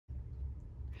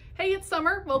Hey, it's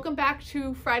Summer. Welcome back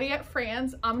to Friday at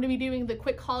Fran's. I'm going to be doing the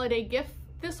quick holiday gift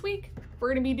this week. We're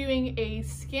going to be doing a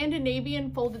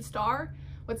Scandinavian folded star.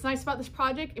 What's nice about this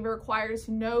project, it requires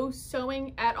no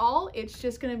sewing at all. It's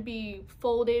just going to be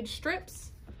folded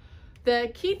strips.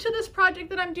 The key to this project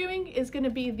that I'm doing is going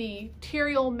to be the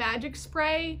Material Magic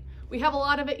Spray. We have a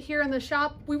lot of it here in the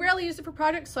shop. We rarely use it for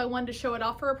projects, so I wanted to show it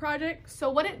off for a project. So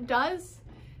what it does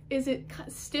is it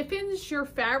stiffens your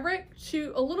fabric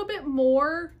to a little bit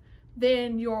more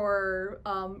than your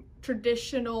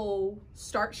traditional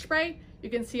starch spray. You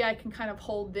can see I can kind of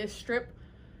hold this strip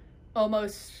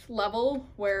almost level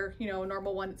where, you know, a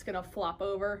normal one, it's gonna flop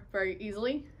over very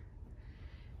easily.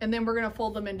 And then we're gonna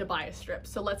fold them into bias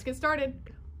strips. So let's get started.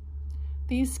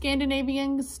 These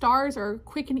Scandinavian stars are a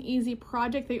quick and easy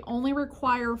project. They only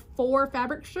require 4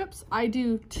 fabric strips. I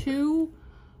do 2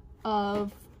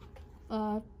 of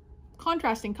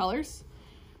contrasting colors.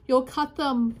 You'll cut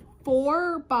them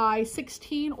 4 by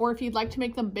 16, or if you'd like to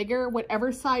make them bigger,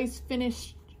 whatever size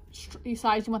finished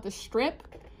size you want the strip,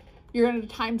 you're going to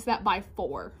times that by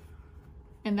 4,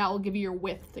 and that will give you your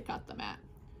width to cut them at.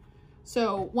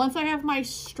 So once I have my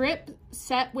strip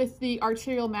set with the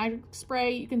Material Magic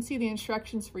Spray, you can see the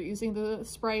instructions for using the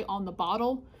spray on the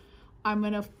bottle. I'm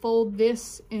going to fold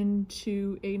this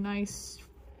into a nice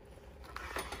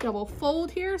double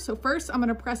fold here. So first I'm going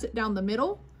to press it down the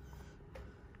middle.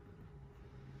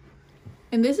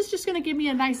 And this is just going to give me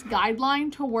a nice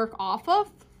guideline to work off of.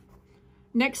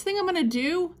 Next thing I'm going to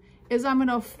do is I'm going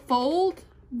to fold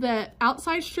the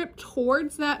outside strip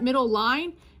towards that middle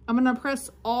line. I'm going to press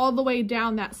all the way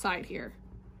down that side here.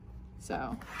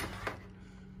 So,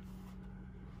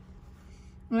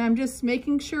 and I'm just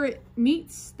making sure it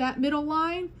meets that middle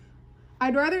line.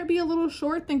 I'd rather it be a little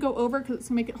short than go over because it's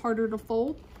going to make it harder to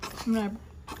fold. I'm going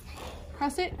to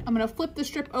press it. I'm going to flip the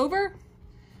strip over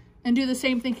and do the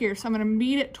same thing here. So I'm going to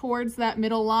meet it towards that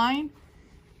middle line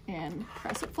and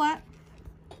press it flat.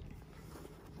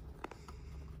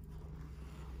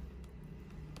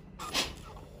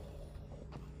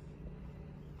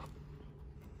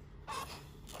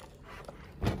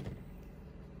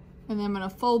 And then I'm going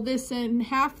to fold this in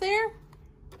half there.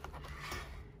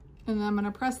 And then I'm going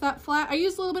to press that flat. I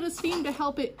use a little bit of steam to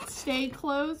help it stay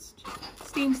closed.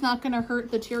 Steam's not going to hurt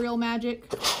the Material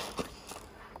Magic.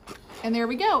 And there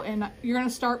we go. And you're going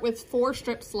to start with 4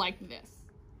 strips like this.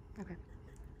 Okay.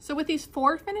 So with these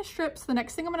 4 finished strips, the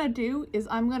next thing I'm going to do is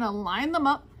I'm going to line them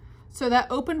up so that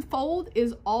open fold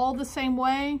is all the same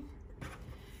way.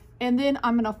 And then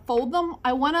I'm going to fold them.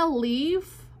 I want to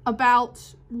leave about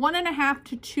 1.5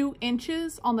 to 2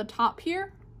 inches on the top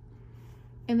here.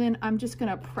 And then I'm just going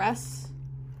to press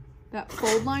that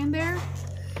fold line there.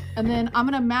 And then I'm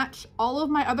going to match all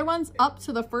of my other ones up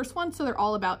to the first one so they're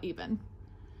all about even.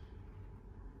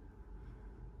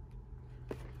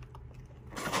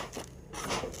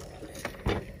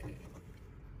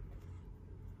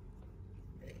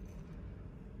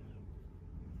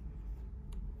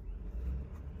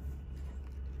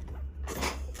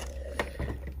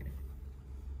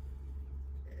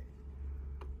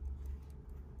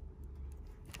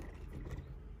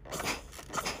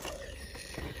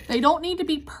 They don't need to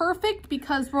be perfect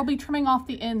because we'll be trimming off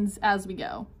the ends as we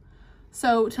go.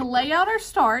 So to lay out our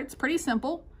star, it's pretty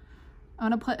simple. I'm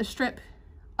going to put a strip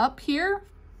up here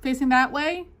facing that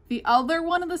way. The other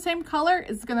one of the same color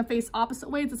is going to face opposite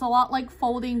ways. It's a lot like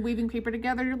folding, weaving paper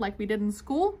together like we did in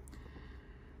school.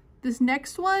 This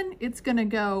next one, it's going to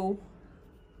go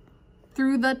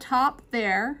through the top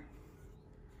there.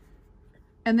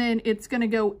 And then it's going to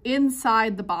go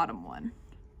inside the bottom one.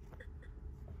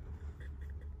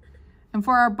 And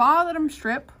for our bottom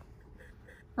strip,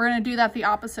 we're going to do that the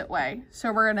opposite way.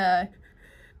 So we're going to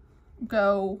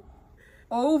go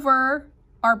over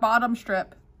our bottom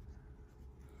strip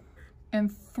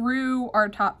and through our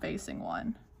top facing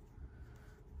one.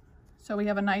 So we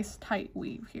have a nice tight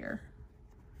weave here.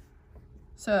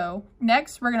 So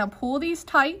next we're going to pull these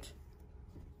tight.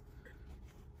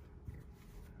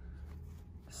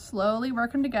 Slowly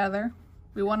work them together.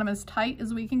 We want them as tight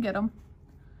as we can get them.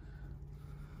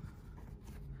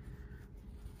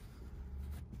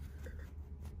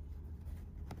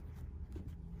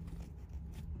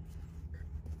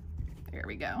 There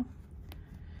we go.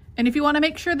 And if you want to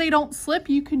make sure they don't slip,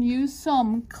 you can use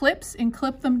some clips and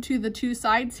clip them to the 2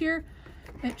 sides here.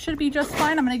 It should be just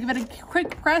fine. I'm going to give it a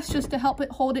quick press just to help it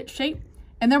hold its shape.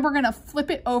 And then we're going to flip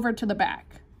it over to the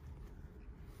back.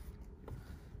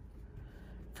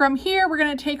 From here, we're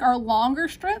going to take our longer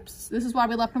strips. This is why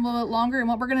we left them a little bit longer. And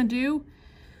what we're going to do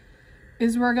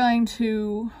is we're going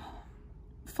to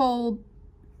fold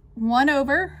one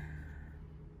over,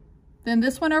 then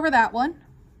this one over that one,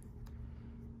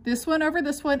 this one over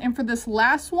this one. And for this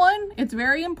last one, it's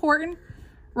very important.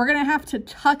 We're gonna have to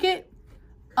tuck it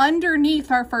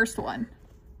underneath our first one.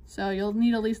 So you'll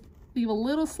need at least leave a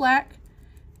little slack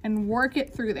and work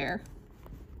it through there.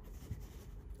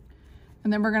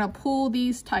 And then we're gonna pull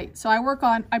these tight. So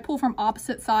I pull from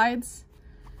opposite sides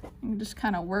and just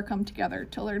kind of work them together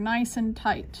till they're nice and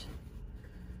tight.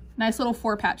 Nice little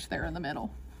four patch there in the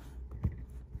middle.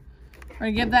 We're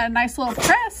gonna give that a nice little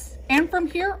press. And from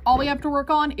here, all we have to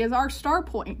work on is our star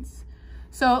points.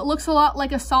 So it looks a lot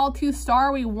like a sawtooth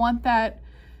star. We want that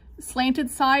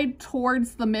slanted side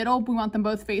towards the middle. We want them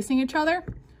both facing each other.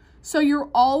 So you're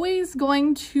always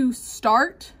going to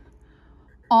start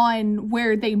on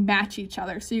where they match each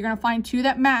other. So you're gonna find two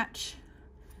that match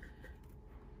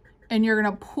and you're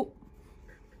gonna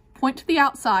point to the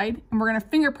outside and we're gonna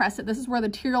finger press it. This is where the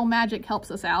Teal magic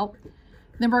helps us out.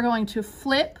 Then we're going to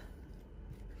flip.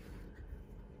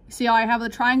 See how I have the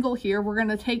triangle here? We're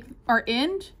gonna take our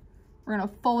end, we're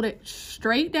gonna fold it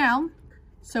straight down.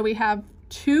 So we have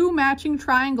two matching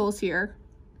triangles here.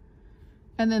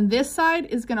 And then this side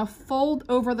is gonna fold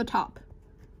over the top.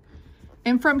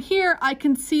 And from here, I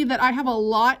can see that I have a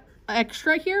lot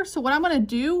extra here. So what I'm gonna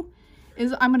do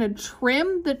is I'm gonna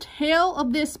trim the tail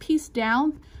of this piece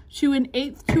down to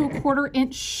 1/8 to 1/4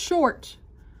 inch short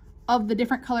of the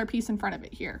different color piece in front of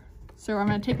it here. So I'm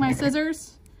gonna take my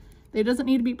scissors. It doesn't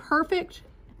need to be perfect.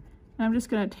 And I'm just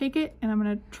gonna take it and I'm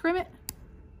gonna trim it.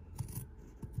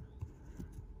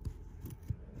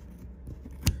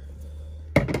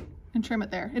 And trim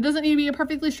it there. It doesn't need to be a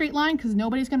perfectly straight line because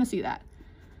nobody's gonna see that.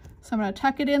 So I'm gonna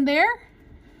tuck it in there.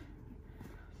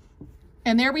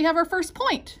 And there we have our first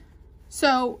point.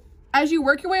 So as you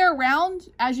work your way around,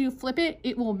 as you flip it,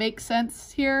 it will make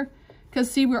sense here.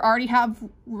 Because see, we already have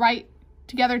right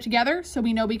together. So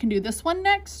we know we can do this one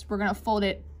next. We're gonna fold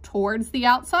it towards the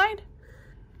outside.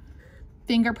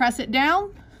 Finger press it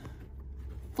down,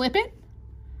 flip it.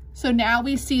 So now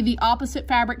we see the opposite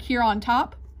fabric here on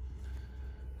top.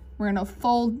 We're gonna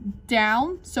fold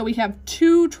down. So we have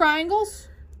two triangles.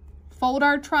 Fold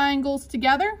our triangles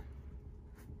together.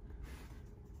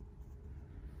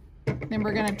 Then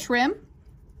we're gonna trim.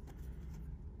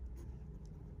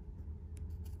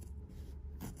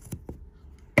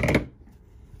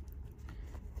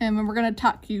 And then we're gonna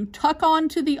tuck. You tuck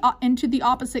onto into the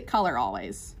opposite color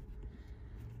always.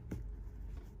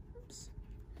 Oops.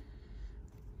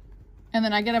 And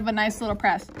then I get a nice little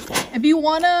press. If you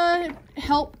wanna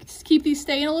help keep these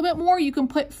staying a little bit more, you can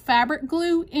put fabric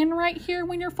glue in right here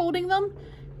when you're folding them,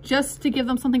 just to give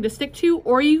them something to stick to,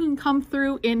 or you can come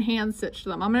through and hand stitch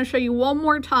them. I'm gonna show you one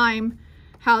more time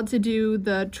how to do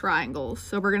the triangles.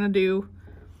 So we're gonna do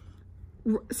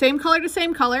same color to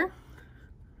same color,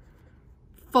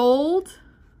 fold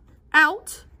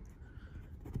out,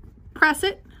 press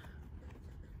it,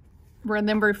 and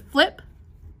then we flip.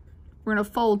 We're gonna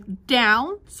fold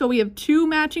down, so we have two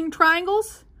matching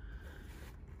triangles.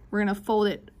 We're gonna fold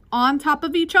it on top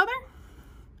of each other,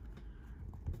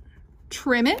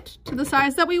 trim it to the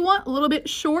size that we want, a little bit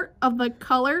short of the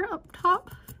color up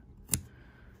top.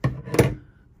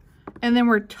 And then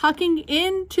we're tucking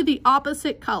into the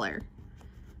opposite color.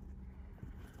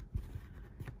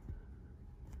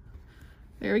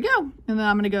 There we go. And then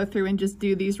I'm gonna go through and just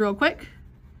do these real quick.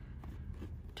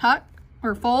 Tuck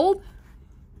or fold,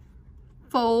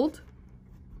 fold.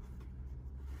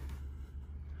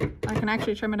 I can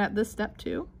actually trim it at this step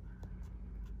too.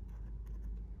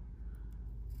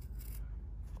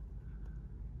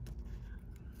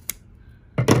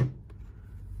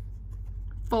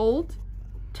 Fold,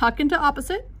 tuck into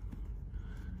opposite.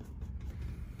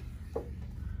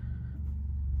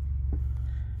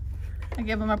 I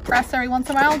give them a press every once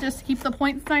in a while just to keep the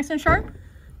points nice and sharp.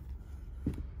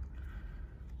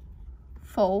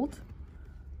 Fold,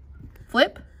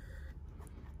 flip,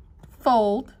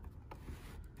 fold,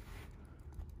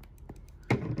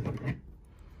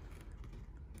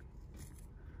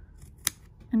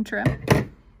 and trim.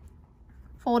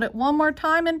 Fold it one more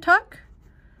time and tuck.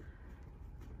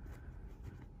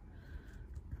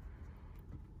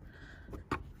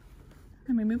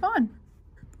 And we move on.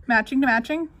 Matching to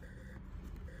matching.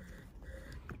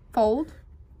 Fold,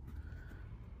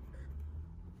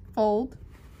 fold,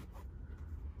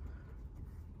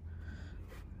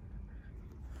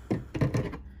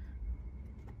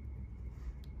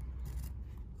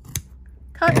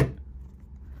 cut,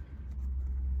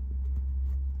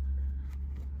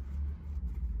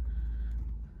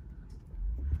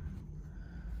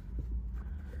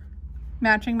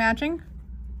 matching, matching,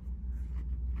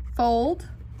 fold,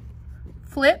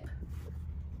 flip,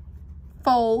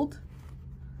 fold,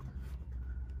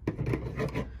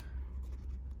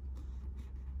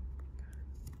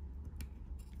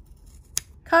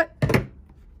 cut.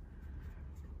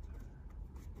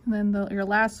 And then your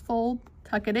last fold,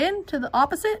 tuck it in to the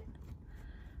opposite.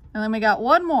 And then we got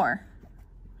one more.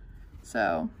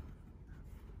 So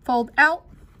fold out,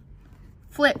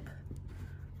 flip,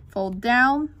 fold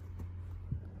down,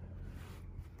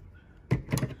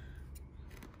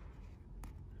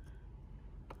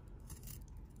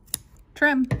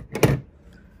 trim,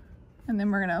 and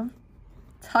then we're gonna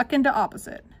tuck into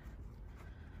opposite.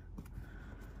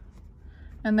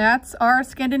 And that's our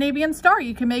Scandinavian star.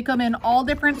 You can make them in all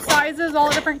different sizes,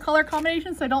 all different color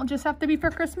combinations. They don't just have to be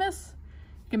for Christmas.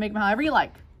 You can make them however you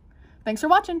like. Thanks for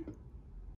watching.